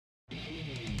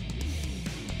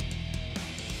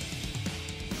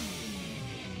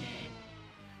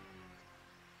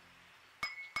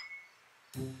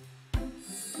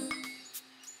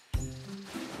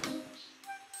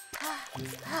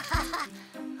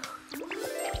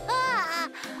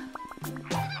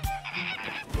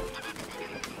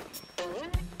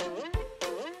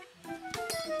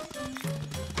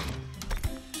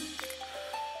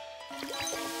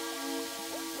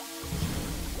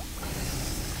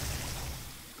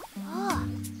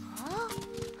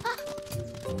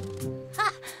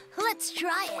Let's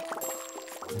try it.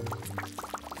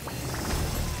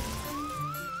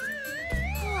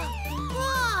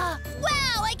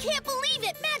 Wow, I can't believe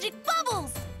it! Magic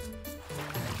bubbles!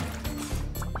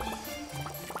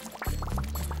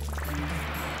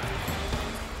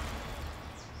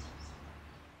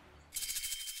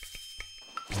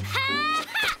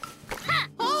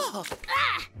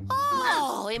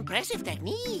 Oh, impressive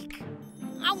technique.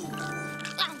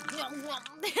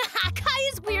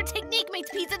 Kaya's weird technique makes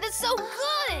pizza that's so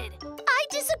good. I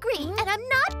disagree, and I'm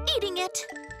not eating it.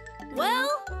 Well,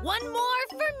 one more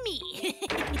for me.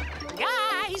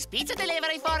 Guys, pizza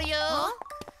delivery for you. Huh?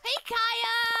 Hey,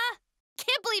 Kaya!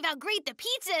 Can't believe how great the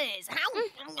pizza is.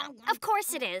 Of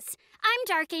course it is. I'm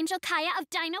Dark Angel Kaya of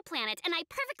Dino Planet, and I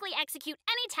perfectly execute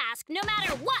any task, no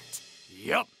matter what.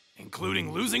 Yep,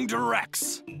 including losing to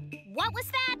Rex. What was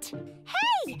that?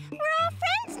 Hey, we're all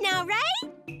friends now, right?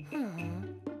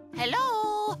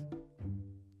 Hello.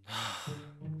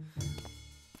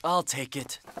 I'll take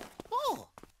it. Oh,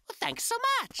 thanks so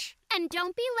much. And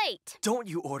don't be late. Don't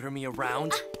you order me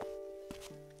around.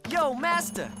 Yo,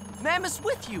 Master! Mammoth's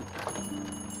with you!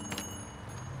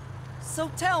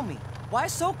 So tell me, why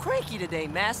so cranky today,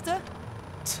 Master?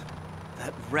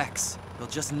 That Rex, he'll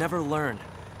just never learn.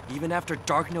 Even after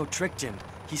Darkno tricked him,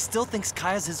 he still thinks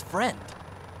Kaya's his friend.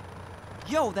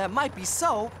 Yo, that might be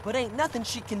so, but ain't nothing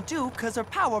she can do cause her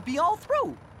power be all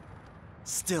through.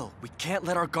 Still, we can't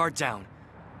let our guard down.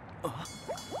 What?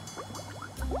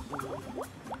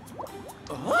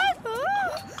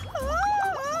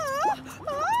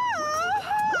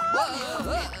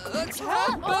 What's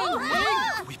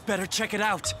happening? We better check it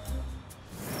out.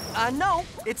 I know,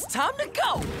 it's time to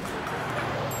go.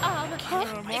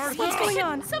 What's going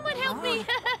on? Someone help me.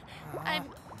 I'm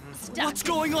stuck. What's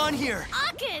going on here?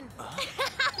 Akin!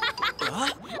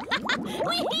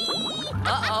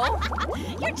 Uh-oh.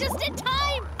 You're just in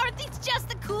time! Aren't these just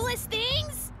the coolest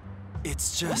things?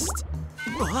 It's just...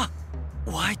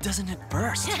 why doesn't it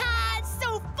burst? It's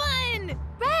so fun!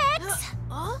 Rex!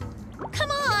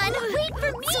 Come on, wait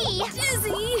for me! So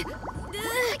dizzy!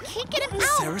 I can't get him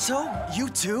out! Cereso, you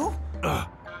too?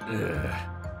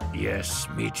 Yes,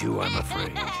 me too, I'm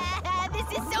afraid. This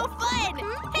is so fun!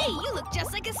 Hey, you look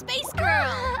just like a space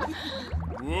girl!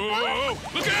 Whoa!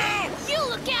 Look out! You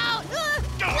look out!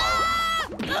 Ow!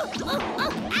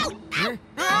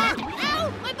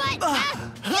 Ow! My butt!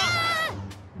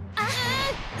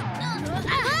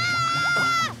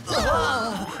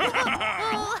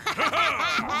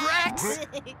 Rex!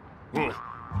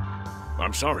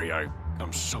 I'm sorry,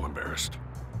 I'm so embarrassed.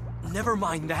 Never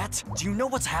mind that. Do you know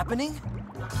what's happening?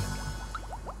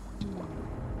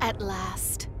 At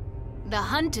last. The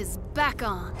hunt is back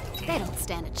on. They don't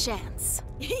stand a chance.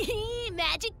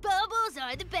 Magic bubbles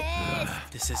are the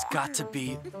best! This has got to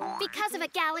be... Because of a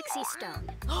galaxy stone.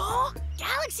 Oh,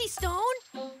 Galaxy Stone?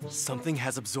 Something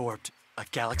has absorbed a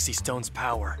Galaxy Stone's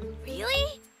power.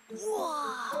 Really?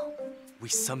 Whoa! We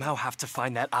somehow have to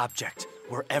find that object,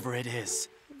 wherever it is.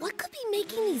 What could be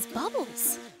making these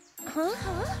bubbles? Huh?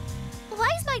 Why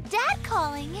is my dad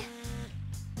calling?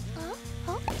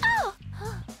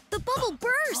 The bubble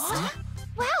burst!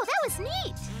 Wow, that was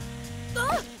neat!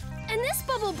 And this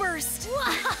bubble burst!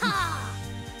 Wow.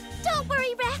 Don't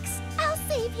worry, Rex. I'll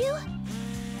save you.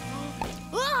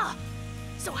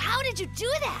 So how did you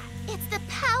do that? It's the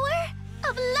power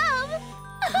of love.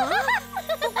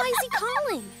 But why is he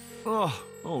calling?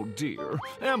 Oh dear.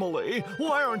 Emily,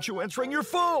 why aren't you answering your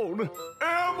phone?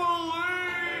 Emily!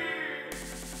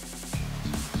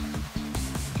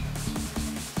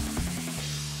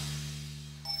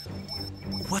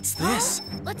 What's this?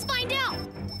 Let's find out.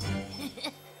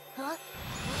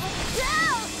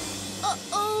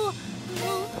 Uh-oh.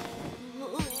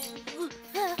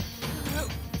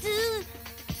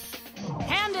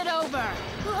 Hand it over!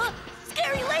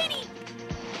 Scary lady!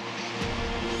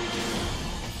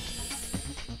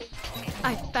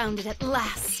 I found it at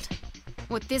last.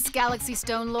 With this Galaxy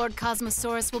Stone, Lord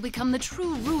Cosmosaurus will become the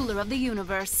true ruler of the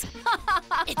universe.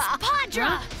 It's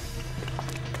Padra!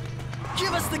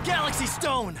 Give us the Galaxy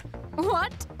Stone!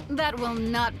 What? That will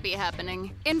not be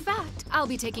happening. In fact, I'll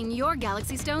be taking your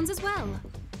Galaxy Stones as well.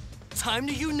 Time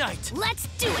to unite! Let's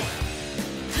do it!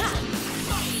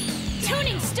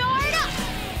 Tuning start up!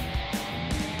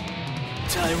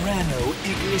 Tyranno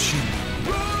ignition.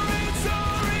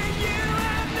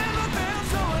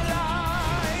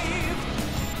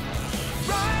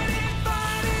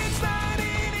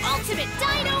 Ultimate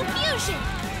Dino Fusion!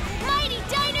 Mighty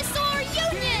Dinosaur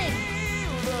Union!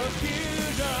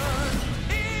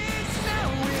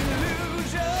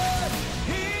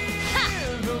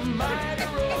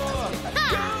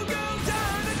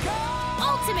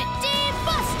 Ultimate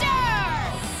D-Buster!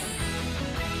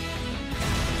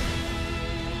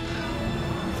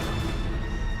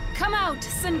 Come out,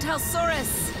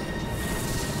 Centausaurus!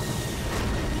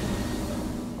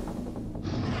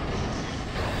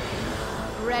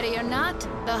 Ready or not,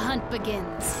 the hunt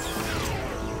begins.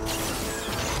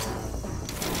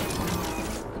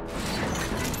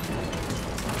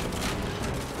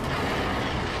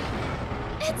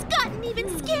 It's gotten even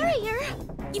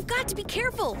scarier! You've got to be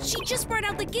careful! She just brought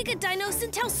out the Giga Dino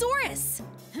Centausaurus!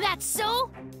 That's so?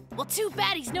 Well, too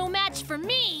bad he's no match for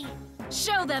me!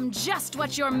 Show them just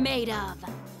what you're made of.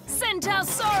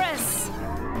 Centausaurus!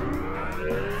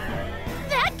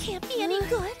 That can't be any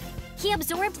good! He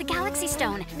absorbed the Galaxy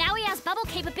Stone. Now he has bubble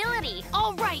capability.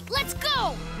 All right, let's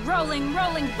go! Rolling,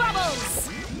 rolling bubbles!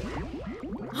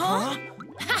 Huh?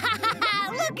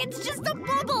 Look, it's just a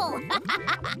bubble!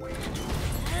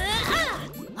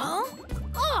 Huh?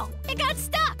 Oh, it got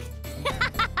stuck!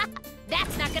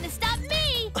 That's not gonna stop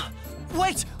me!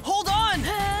 Wait, hold on!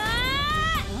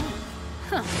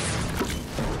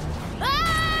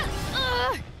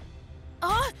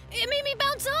 It made me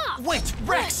bounce off! Wait,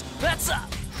 Rex, that's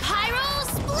Pyro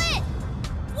split!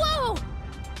 Whoa!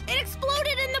 It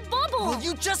exploded in the bubble! Will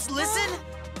you just listen?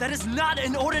 That is not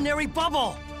an ordinary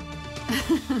bubble!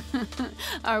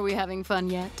 Are we having fun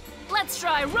yet? Let's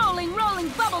try rolling, rolling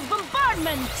bubbles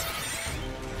bombardment!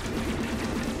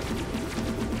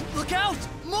 Look out!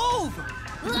 Move!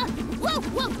 Whoa!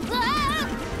 Whoa!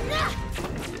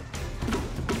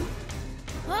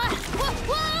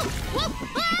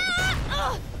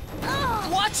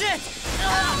 Watch it!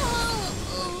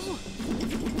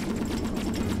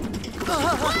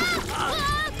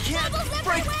 Can't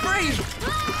break free!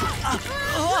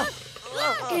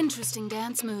 Interesting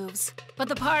dance moves. But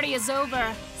the party is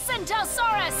over.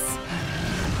 Centausaurus!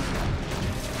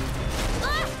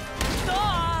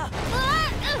 Oh,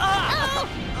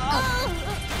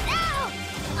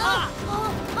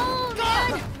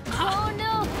 man! Oh,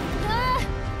 no!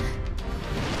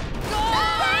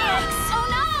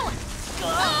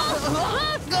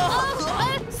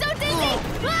 So dizzy!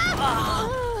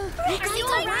 Are you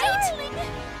all right?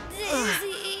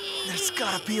 There's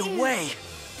gotta be a way.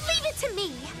 Leave it to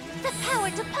me! The power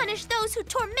to punish those who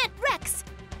torment Rex!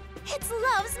 It's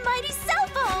Love's mighty cell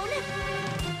phone!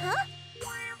 Huh?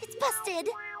 It's busted!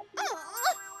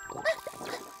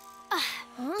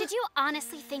 Did you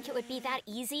honestly think it would be that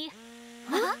easy?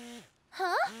 Huh?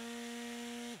 Huh?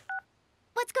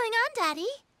 What's going on, Daddy?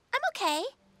 I'm okay.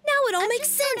 Now it all makes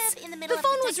just sort sense. of in the middle The of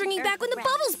phone was protecting ringing Earth back when the from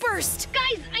bubbles Rex. burst.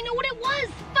 Guys, I know what it was!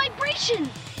 Vibrations!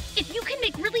 If you can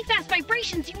make really fast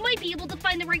vibrations, you might be able to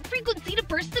find the right frequency to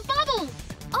burst the bubbles!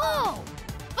 Oh!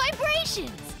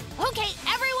 Vibrations! Okay,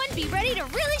 everyone be ready to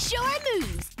really show our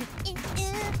moves!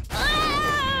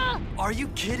 Are you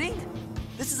kidding?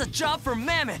 This is a job for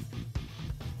Mammoth!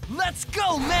 Let's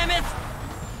go, Mammoth!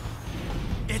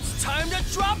 It's time to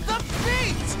drop the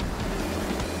beat!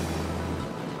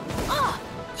 Oh!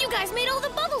 You guys made all the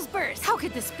bubbles burst! How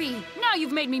could this be? Now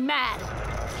you've made me mad.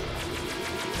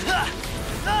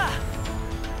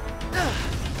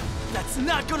 That's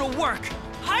not gonna work!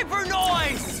 Hyper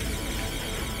noise!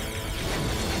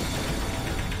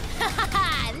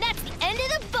 And that's the end of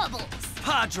the bubbles!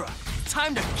 Padra,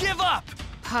 time to give up!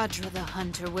 Padra the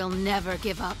Hunter will never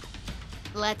give up.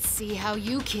 Let's see how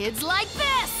you kids like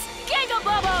this! Giga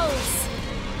Bubbles!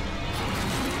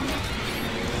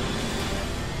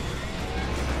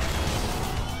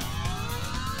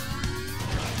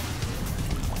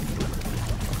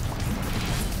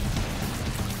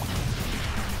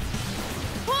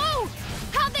 Whoa!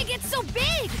 How'd they get so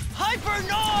big? Hyper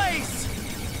noise!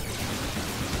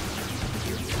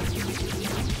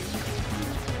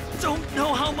 Don't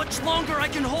know how much longer I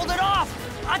can hold it off!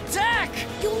 Attack!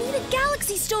 You'll need a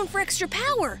Galaxy Stone for extra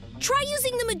power. Try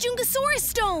using the Majungasaurus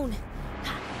Stone.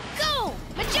 Go!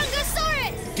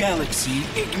 Majungasaurus! Galaxy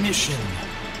ignition.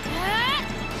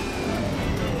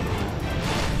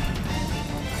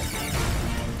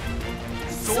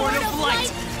 Sword of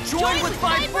Light, join with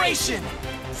vibration!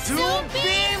 Zoom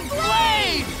Beam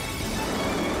Blade!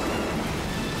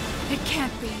 It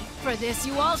can't be. For this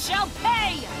you all shall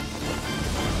pay!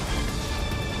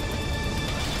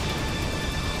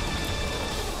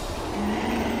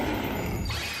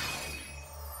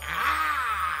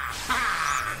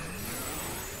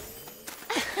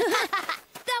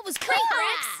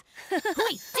 We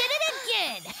did it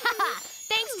again!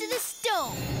 Thanks to the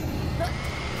stone.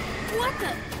 What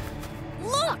the?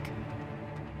 Look!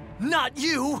 Not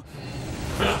you!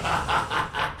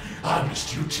 I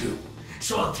missed you too,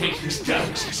 so I'll take this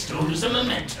galaxy stone as a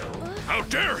memento. How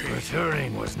dare he!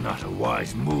 Returning was not a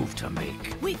wise move to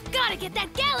make. We've got to get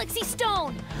that galaxy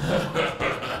stone!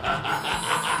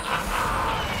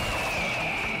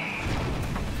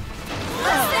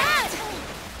 What's that?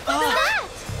 What's that?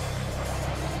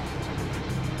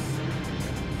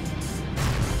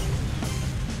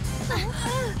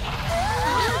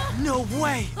 No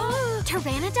way!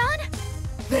 Pteranodon?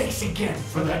 Thanks again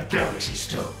for that galaxy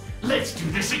stone. Let's do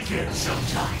this again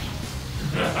sometime.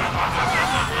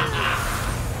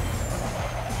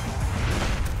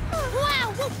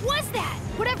 Wow, what was that?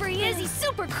 Whatever he is, he's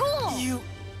super cool! You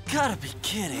gotta be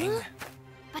kidding.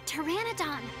 But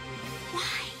Pteranodon,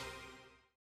 why?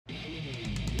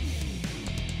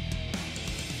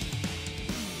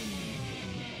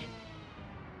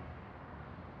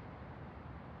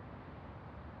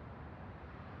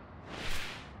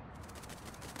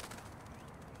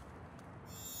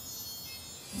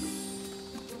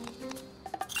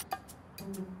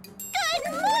 Good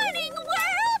morning,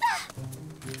 world!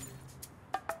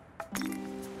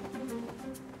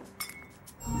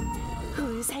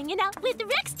 Who's hanging out with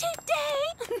Rex today?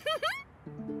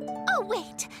 Oh,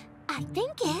 wait. I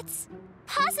think it's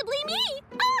possibly me.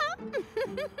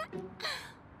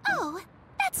 Oh,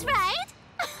 that's right.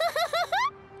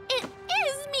 It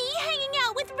is me hanging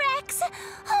out with Rex.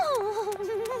 Oh.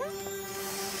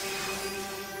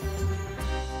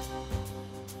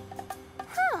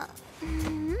 Huh.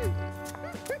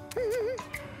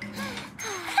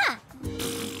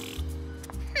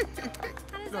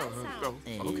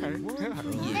 Okay.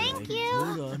 Thank you.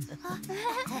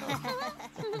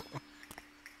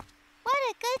 What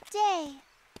a good day.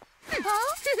 Huh?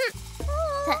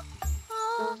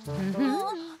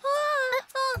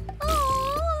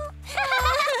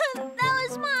 That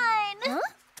was mine.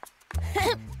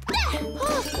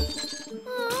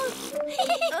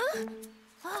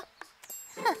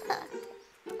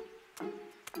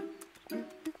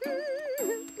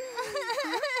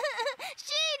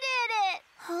 She did it.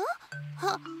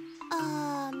 Huh?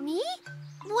 Me?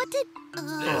 What did?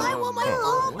 I want my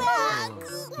phone back.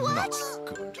 What?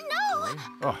 No.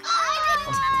 I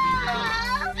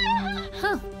didn't.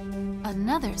 Huh.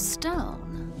 Another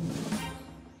stone.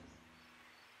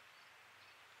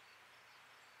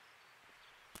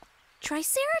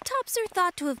 Triceratops are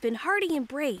thought to have been hardy and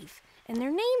brave, and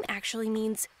their name actually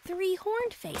means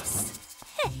three-horned face.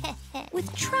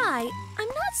 With Tri, I'm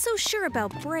not so sure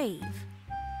about brave.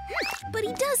 But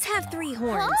he does have three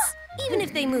horns, even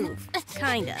if they move.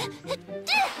 Kinda.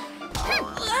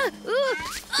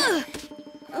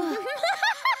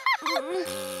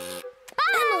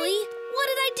 Emily, what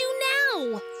did I do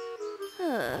now?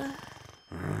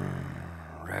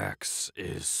 Rex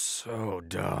is so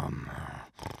dumb.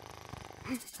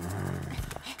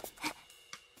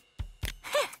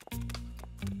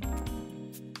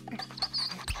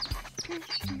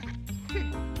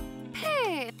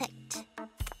 Perfect.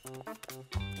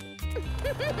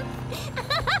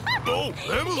 Oh,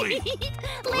 Emily!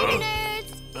 Later,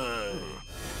 nerds.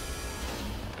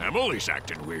 Emily's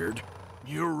acting weird.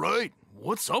 You're right.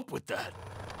 What's up with that?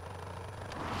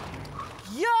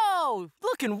 Yo!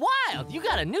 Looking wild! You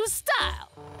got a new style!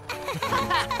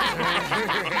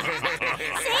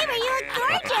 Saber, you look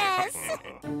gorgeous.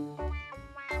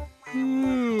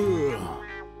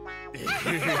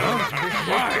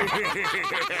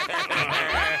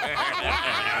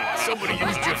 Somebody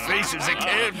used your face as a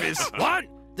canvas. What?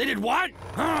 They did what?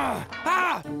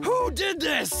 Who did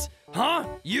this? Huh?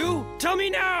 You? Tell me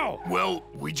now! Well,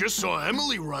 we just saw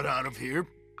Emily run out of here,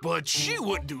 but she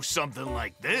wouldn't do something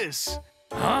like this.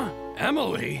 Huh?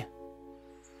 Emily?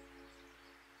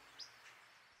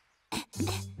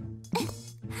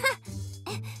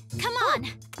 Come on,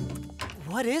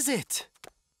 What is it?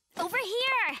 over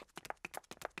here.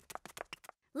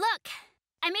 Look,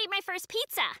 I made my first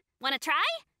pizza. Wanna try?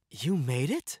 You made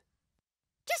it?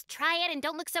 Just try it and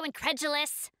don't look so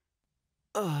incredulous.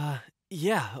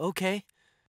 Yeah, okay.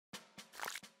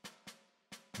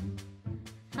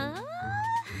 Huh?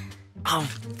 Um,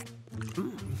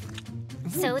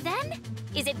 So then,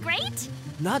 is it great?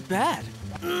 not bad.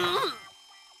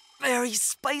 Very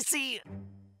spicy.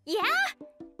 Yeah?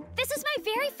 This is my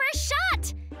very first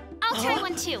shot. I'll try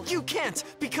one too. You can't,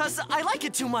 because I like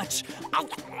it too much. Ow.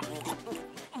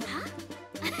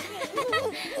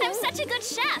 I'm such a good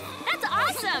chef. That's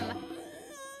awesome.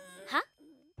 Huh?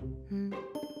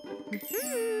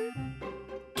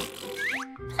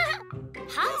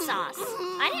 Hot sauce.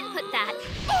 I didn't put that.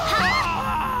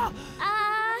 Huh?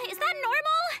 Is that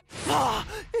normal?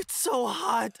 It's so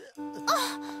hot.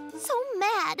 So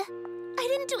mad. I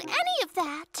didn't do any of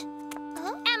that.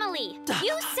 Emily,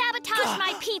 you sabotaged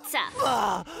my pizza.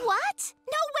 What?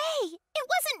 No way! It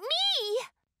wasn't me!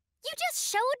 You just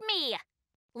showed me.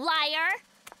 Liar.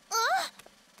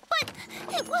 But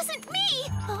it wasn't me!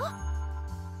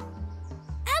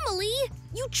 Emily,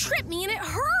 you tripped me and it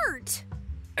hurt!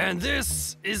 And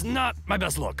this is not my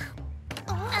best look.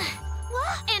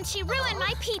 What? And she ruined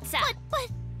my pizza. But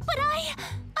I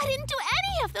didn't do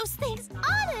any of those things,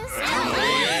 honest.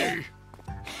 Hey!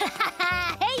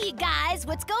 Hey, you guys,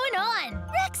 what's going on?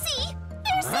 Rexy,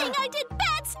 they're saying I did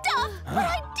bad stuff, but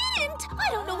I didn't.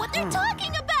 I don't know what they're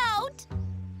talking about.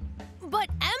 But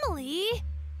Emily,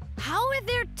 how are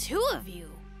there two of you?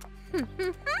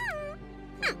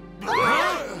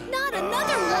 Not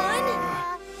another one!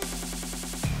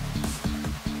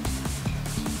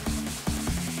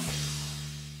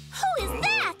 Who is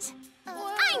that?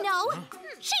 I know.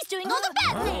 She's doing all the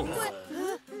bad things.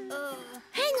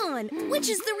 Hang on, which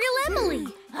is the real Emily?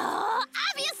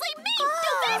 Obviously me,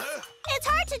 stupid. It's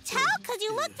hard to tell because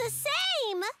you look the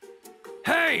same.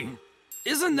 Hey!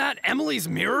 Isn't that Emily's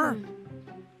mirror?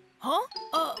 Huh?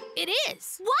 It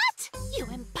is. What? You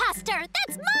imposter!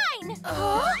 That's mine!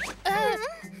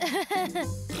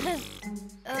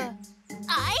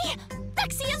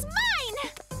 Rexy is mine!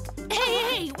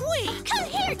 Hey, wait! Come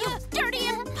here, you dirty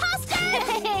imposter!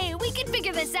 Hey, we can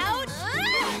figure this out.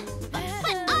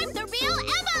 But I'm the real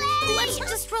Emily! Let's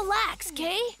just relax,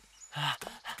 Kay?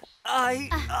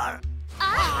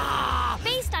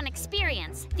 Based on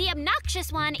experience, the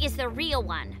obnoxious one is the real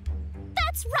one.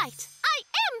 That's right! I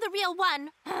am the real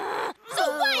one! So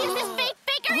why is this fake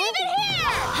faker even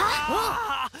here?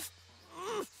 Huh?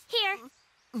 Here.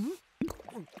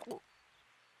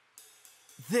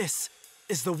 This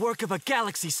is the work of a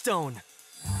galaxy stone.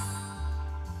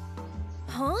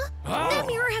 Huh? That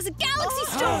mirror has a galaxy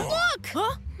stone! Look!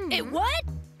 Huh? It what?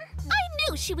 I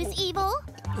knew she was evil.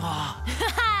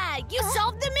 Haha! You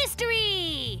solved the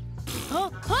mystery! Huh?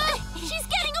 She's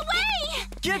getting away!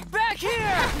 Get back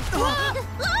here!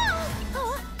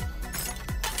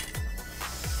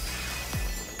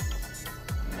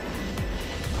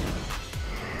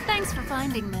 Thanks for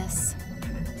finding this.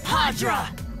 Hadra!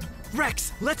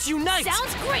 Rex, let's unite!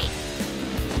 Sounds great!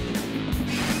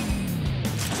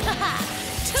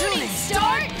 Tuning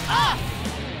start up!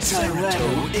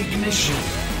 Tyretto ignition.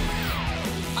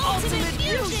 Ultimate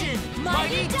Fusion!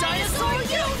 Mighty Dinosaur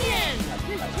Union!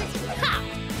 Ha!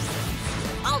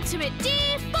 Ultimate D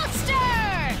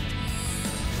Buster!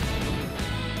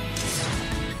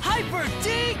 Hyper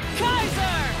D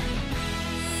Kaiser!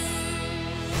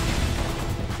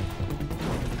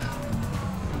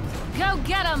 Go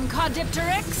get 'em,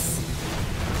 Caudipteryx!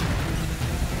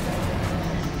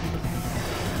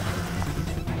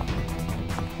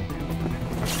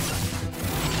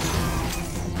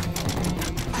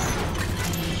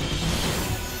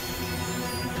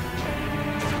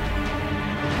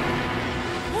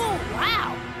 Whoa,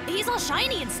 wow! He's all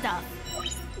shiny and stuff.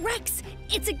 Rex,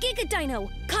 it's a Giga Dino,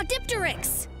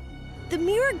 Caudipteryx. The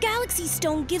Mirror Galaxy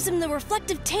Stone gives him the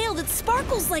reflective tail that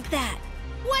sparkles like that.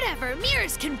 Whatever,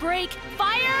 mirrors can break.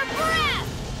 Fire breath!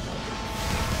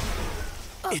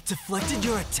 It deflected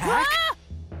your attack? Ah!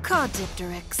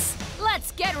 Caudipteryx,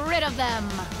 let's get rid of them!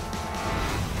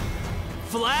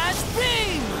 Flash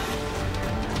beam!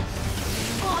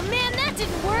 Oh man, that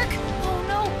didn't work! Oh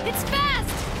no, it's fast!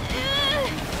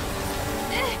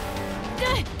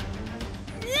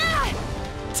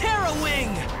 Terra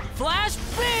Wing! Flash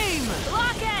beam!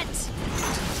 Block it!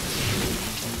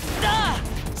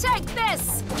 Take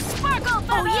this! Sparkle feathers!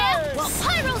 Oh yeah? Well,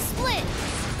 Pyro Split!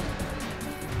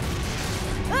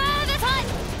 That's hot!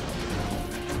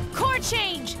 Core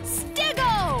Change!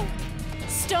 Stego!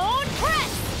 Stone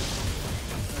Press!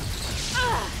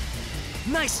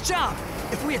 Nice job!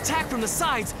 If we attack from the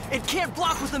sides, it can't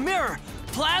block with the mirror!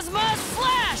 Plasma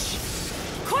Slash!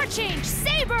 Core Change!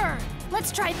 Saber!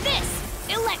 Let's try this!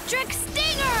 Electric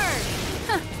Stinger!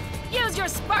 Use your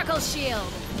Sparkle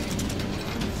Shield!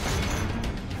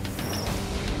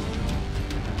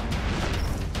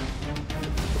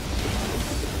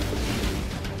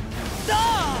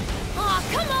 Aw,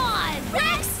 come on!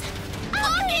 Rex!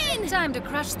 Lock in! Time to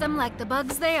crush them like the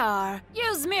bugs they are.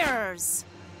 Use mirrors!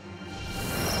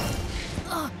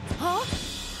 Huh? Huh?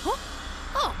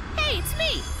 Oh, hey, it's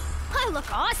me! I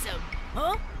look awesome!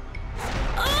 Huh?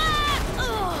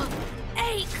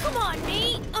 Hey, come on,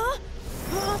 me!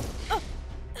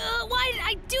 Why did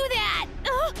I do that?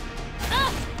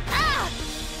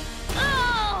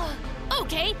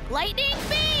 Okay, lightning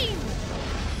beam!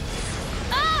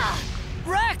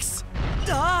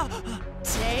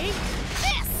 Take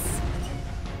this!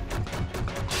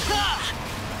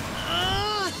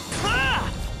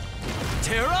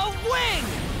 Terra Wing!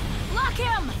 Lock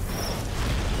him!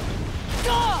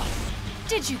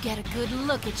 Did you get a good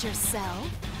look at yourself?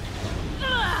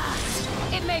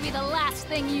 It may be the last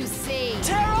thing you see.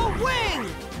 Terra Wing!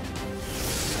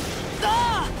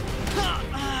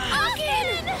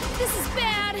 Again! This is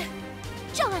bad.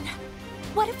 John,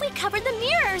 what if we covered the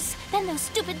mirrors? Then those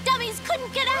stupid dummies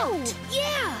couldn't get out.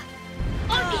 Yeah!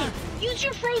 Again, use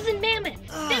your frozen mammoth.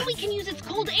 Then we can use its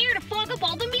cold air to fog up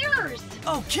all the mirrors.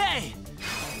 Okay!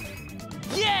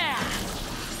 Yeah!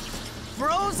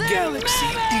 Frozen Galaxy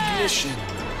Mammoth! ignition.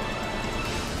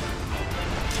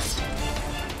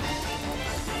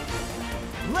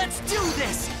 Let's do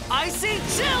this! Icy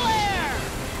chill air!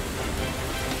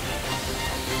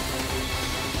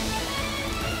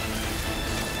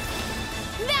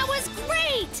 That was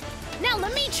great! Now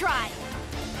let me try.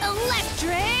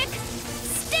 Electric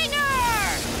Stinger!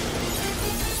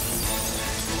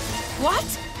 What?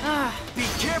 Be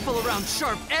careful around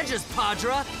sharp edges,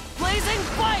 Padra! Blazing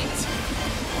Bite!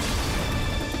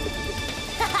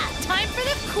 Time for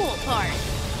the cool part.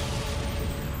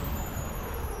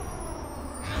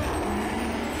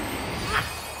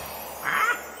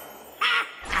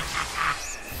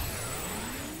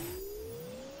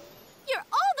 You're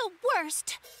all the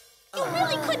worst. You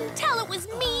really couldn't tell it was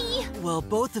me. Well,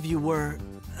 both of you were...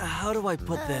 how do I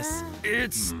put this?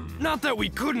 It's not that we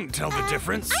couldn't tell the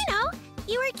difference. I know.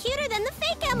 You were cuter than the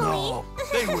fake Emily. No,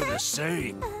 they were the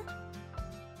same.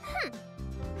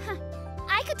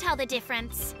 I could tell the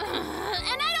difference.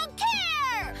 And I don't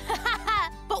care!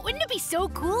 But wouldn't it be so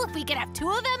cool if we could have two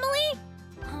of Emily?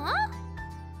 Huh?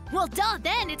 Well, duh,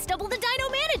 then it's double the Dino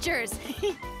Managers.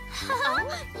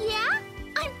 Yeah?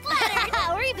 I'm flattered.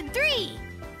 Or even 3.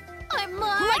 Or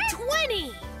more? Like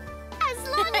 20. As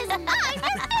long as I'm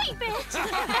your favorite.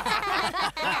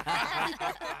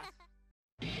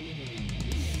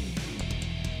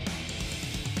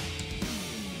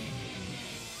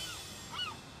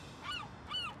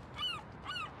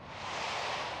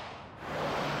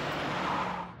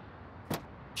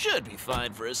 Should be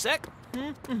fine for a sec.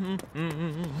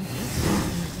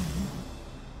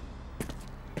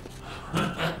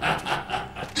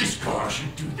 This car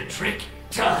should do the trick.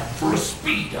 Time for a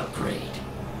speed upgrade.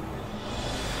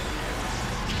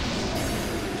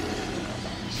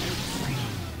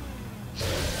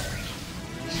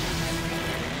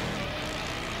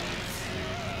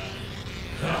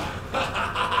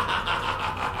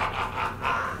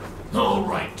 All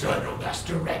right, Dino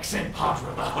Master Rex and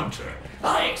Padra the Hunter.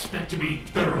 I expect to be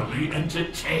thoroughly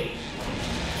entertained.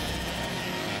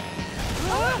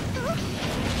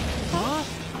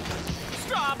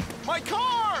 Stop! My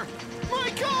car! My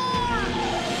car!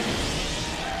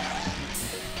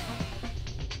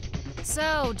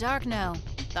 So, Darkno,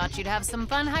 thought you'd have some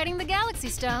fun hiding the Galaxy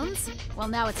Stones. Well,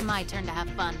 now it's my turn to have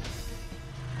fun.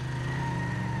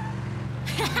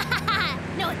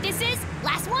 Know what this is?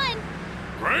 Last one.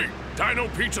 Great! Dino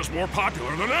Pizza's more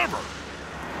popular than ever.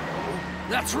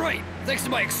 That's right, thanks to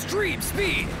my extreme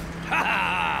speed. Ha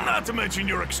ha! Not to mention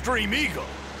your extreme ego.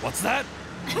 What's that?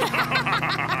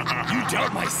 You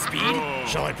doubt my speed?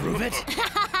 Shall I prove it?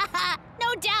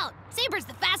 No doubt. Saber's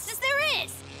the fastest there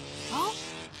is. Oh?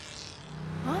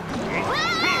 No,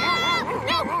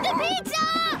 the pizza!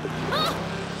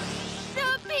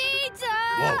 The pizza!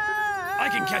 Whoa, I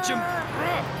can catch him.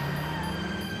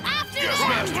 After Yes, them!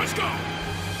 Master, let's go!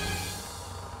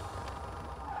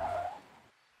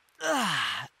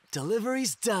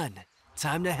 Delivery's done.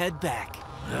 Time to head back.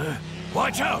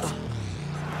 Watch out!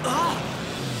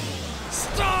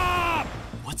 Stop!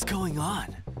 What's going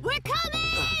on? We're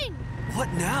coming! What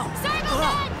now? Sorry about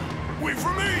that! Wait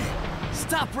for me!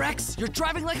 Stop, Rex! You're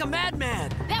driving like a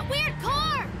madman! That weird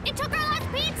car! It took our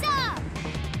last pizza!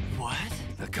 What?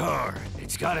 The car,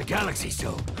 it's got a Galaxy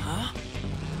Stone. Huh?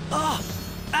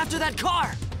 After that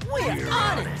car! We're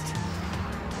on it!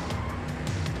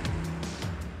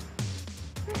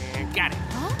 Got it.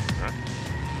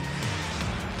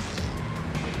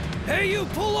 Hey, you,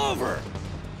 pull over!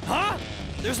 Huh?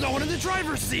 There's no one in the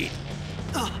driver's seat!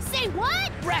 Say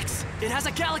what? Rex! It has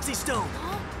a Galaxy Stone!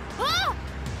 Oh!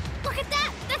 Look at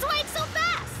that! That's why it's so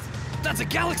fast! That's a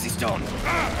Galaxy Stone!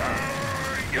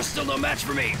 You're still no match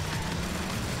for me!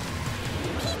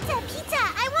 Pizza, pizza!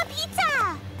 I want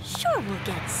pizza! Sure, we'll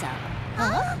get some.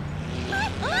 Huh?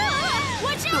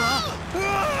 Watch out!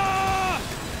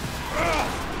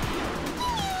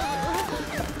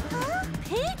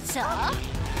 Pizza?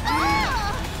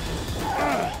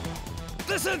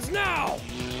 This ends now!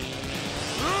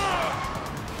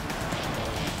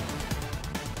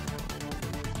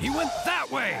 He went that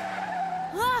way!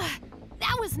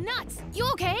 That was nuts! You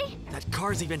okay? That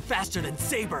car's even faster than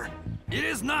Saber. It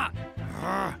is not!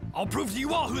 I'll prove to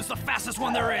you all who's the fastest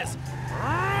one there is!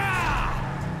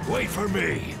 Wait for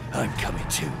me. I'm coming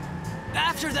too.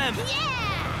 After them!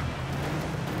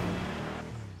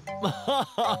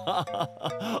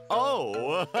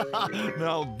 Oh,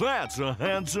 now that's a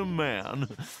handsome man.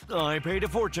 I paid a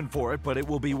fortune for it, but it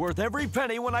will be worth every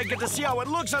penny when I get to see how it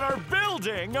looks at our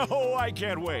building. Oh, I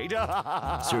can't wait.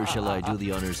 Sir, shall I do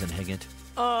the honors and hang it?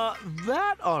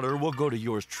 That honor will go to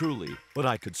yours truly, but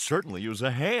I could certainly use a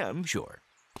hand. Sure.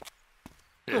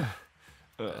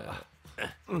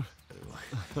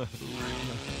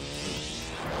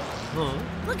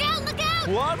 Look out, look out!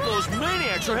 What? Those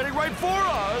maniacs are heading right for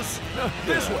us!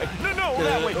 This way! No,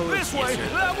 that way! This way!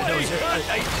 That way!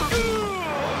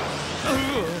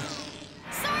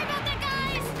 Sorry about that,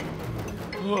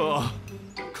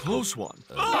 guys! Close one.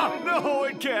 No,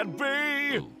 it can't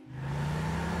be!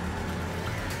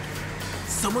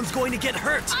 Someone's going to get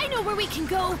hurt! I know where we can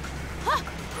go!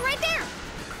 Right there!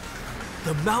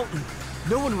 The mountain!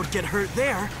 No one would get hurt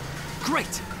there!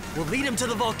 Great! We'll lead him to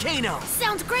the volcano!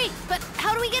 Sounds great, but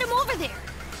how do we get him over there?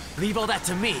 Leave all that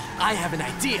to me. I have an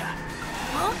idea.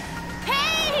 Huh?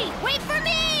 Hey! Wait for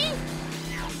me!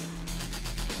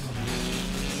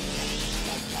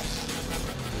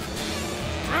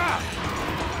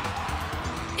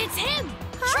 It's him!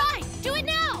 Try! Do it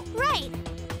now! Right.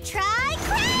 Try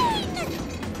crane!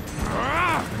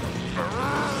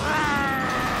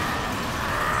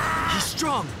 He's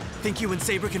strong. Think you and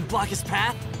Saber can block his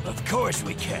path? Of course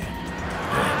we can.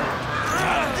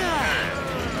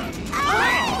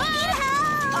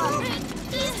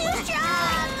 He's too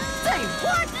strong! Say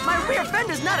what? My rear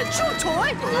fender's not a chew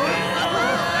toy!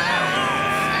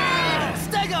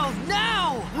 Stego,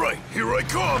 now! Right, here I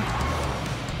come!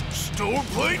 Stone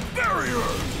plate barrier!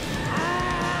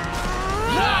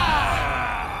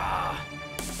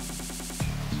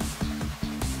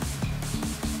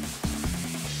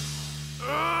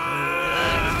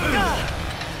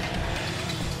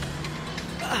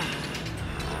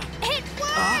 It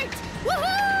worked!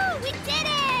 Woohoo! We did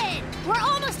it! We're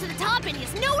almost to the top and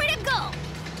he's nowhere to go!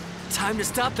 Time to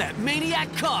stop that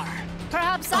maniac car!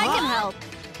 Perhaps I can help.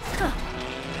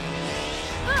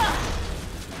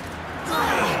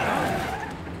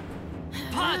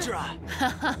 Padra!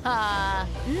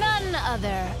 None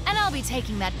other. And I'll be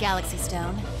taking that Galaxy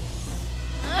Stone.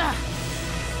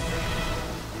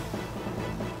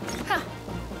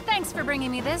 Thanks for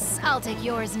bringing me this. I'll take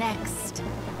yours next.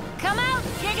 Come out,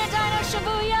 Giga Dino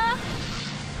Shibuya!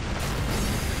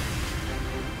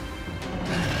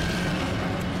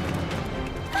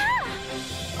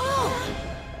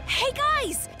 Hey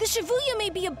guys! The Shibuya may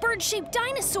be a bird-shaped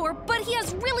dinosaur, but he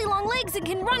has really long legs and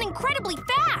can run incredibly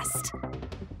fast!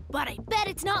 But I bet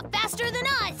it's not faster than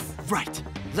us! Right.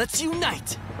 Let's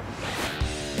unite!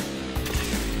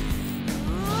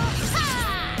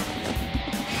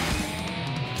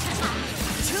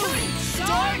 Tuning,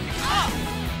 start up!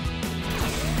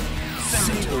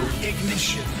 Center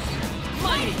ignition!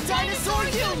 Mighty Dinosaur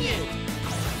Union!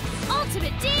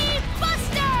 Ultimate D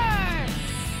Buster!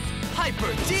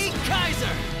 Hyper D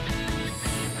Kaiser!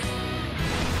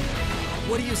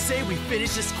 What do you say we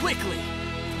finish this quickly?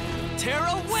 Tear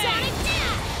away! Sonic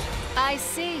Dash! I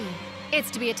see. It's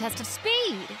to be a test of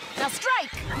speed. Now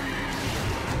strike!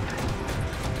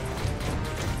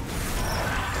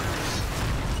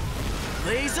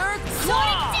 Laser Sonic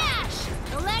Claw! Dash!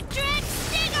 Electric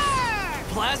Stinger!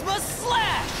 Plasma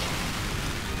Slash!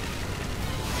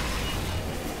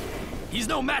 He's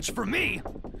no match for me!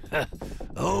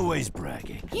 Always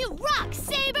bragging. You rock,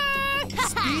 Saber!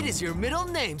 Speed is your middle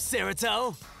name,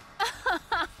 Cerato.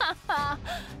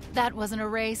 That wasn't a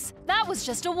race. That was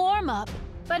just a warm-up.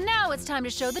 But now it's time to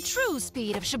show the true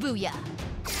speed of Shibuya.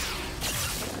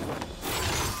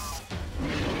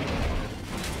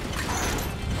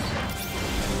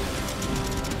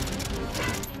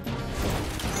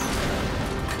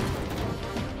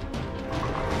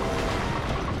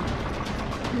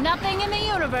 Nothing in the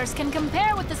universe can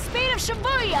compare with the speed of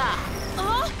Shibuya!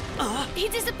 He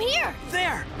disappeared!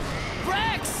 There!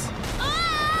 Rex!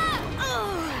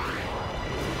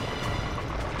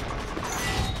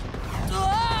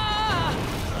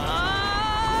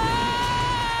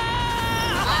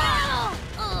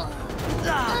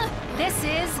 This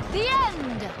is the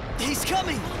end! He's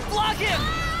coming! Block him!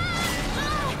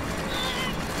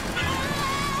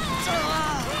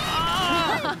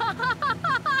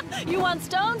 You want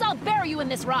stones? I'll bury you in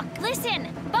this rock.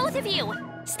 Listen, both of you!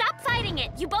 Stop fighting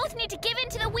it! You both need to give in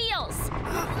to the wheels!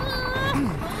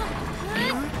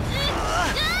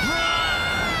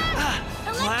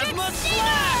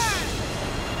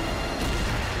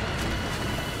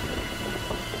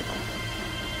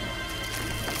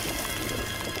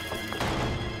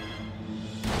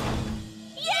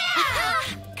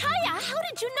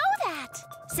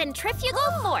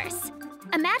 Centrifugal force.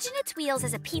 Imagine its wheels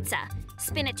as a pizza.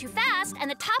 Spin it too fast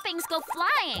and the toppings go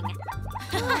flying.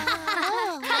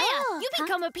 Kaya, you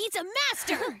become a pizza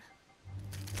master!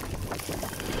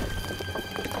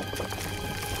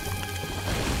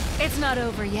 It's not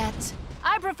over yet.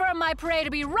 I prefer my prey to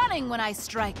be running when I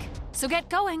strike. So get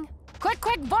going. Quick,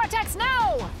 quick, vortex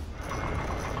now!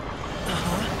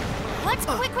 What's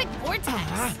quick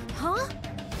vortex? Huh?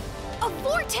 A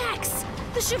vortex!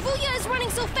 The Shibuya is running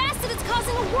so fast that it's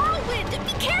causing a whirlwind!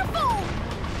 Be careful!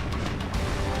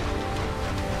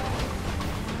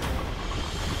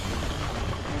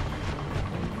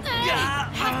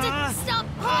 Have to stop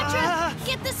Padra!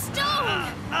 Get the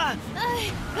stone!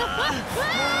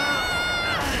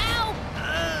 Ow!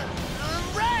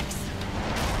 Rex!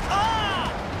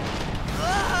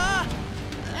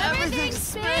 Everything's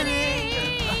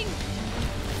spinning!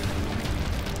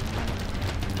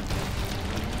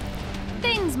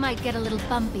 Things might get a little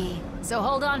bumpy, so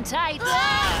hold on tight.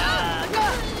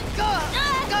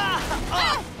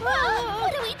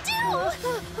 What do we do?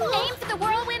 Aim for the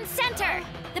whirlwind center.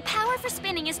 The power for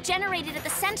spinning is generated at the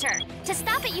center. To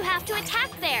stop it, you have to attack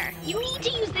there. You need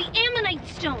to use the Ammonite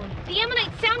stone. The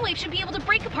Ammonite sound wave should be able to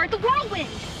break apart the whirlwind.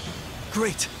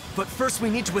 Great, but first we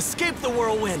need to escape the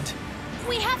whirlwind.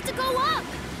 We have to go up!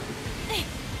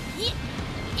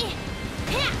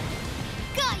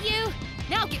 Got you!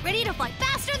 Now get ready to fly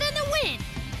faster than the wind!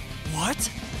 What?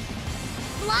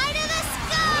 Fly to the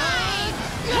sky!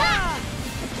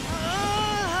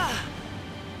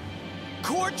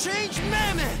 Core change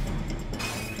mammoth!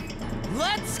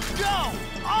 Let's go!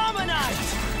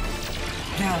 Ammonite!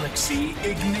 Galaxy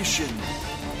ignition.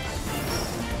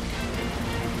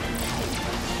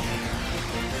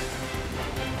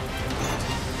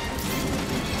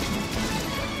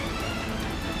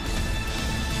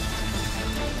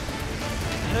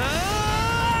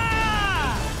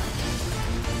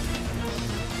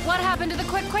 What happened to the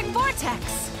quick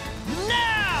vortex?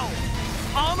 Now!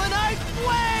 Ammonite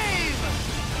wave!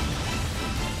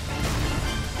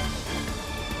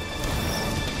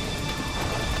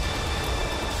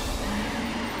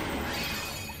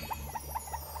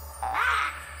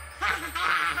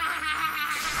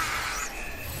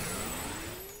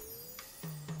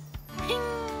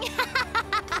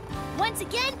 Once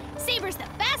again, Saber's the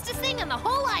fastest thing on the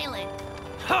whole island.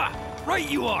 Ha! Right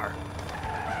you are!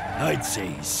 I'd say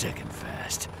he's second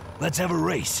fast. Let's have a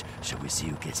race. Shall we see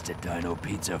who gets to Dino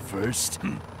Pizza first?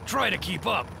 Try to keep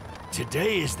up.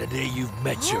 Today is the day you've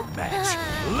met your match.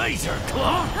 Laser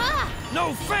Claw!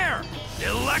 No fair!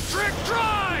 Electric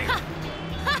drive!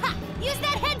 Use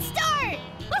that head start!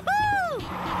 Woohoo!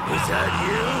 Is that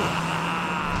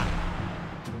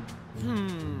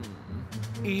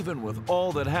Even with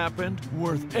all that happened,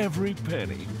 worth every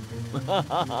penny.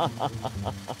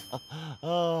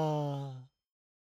 Ah.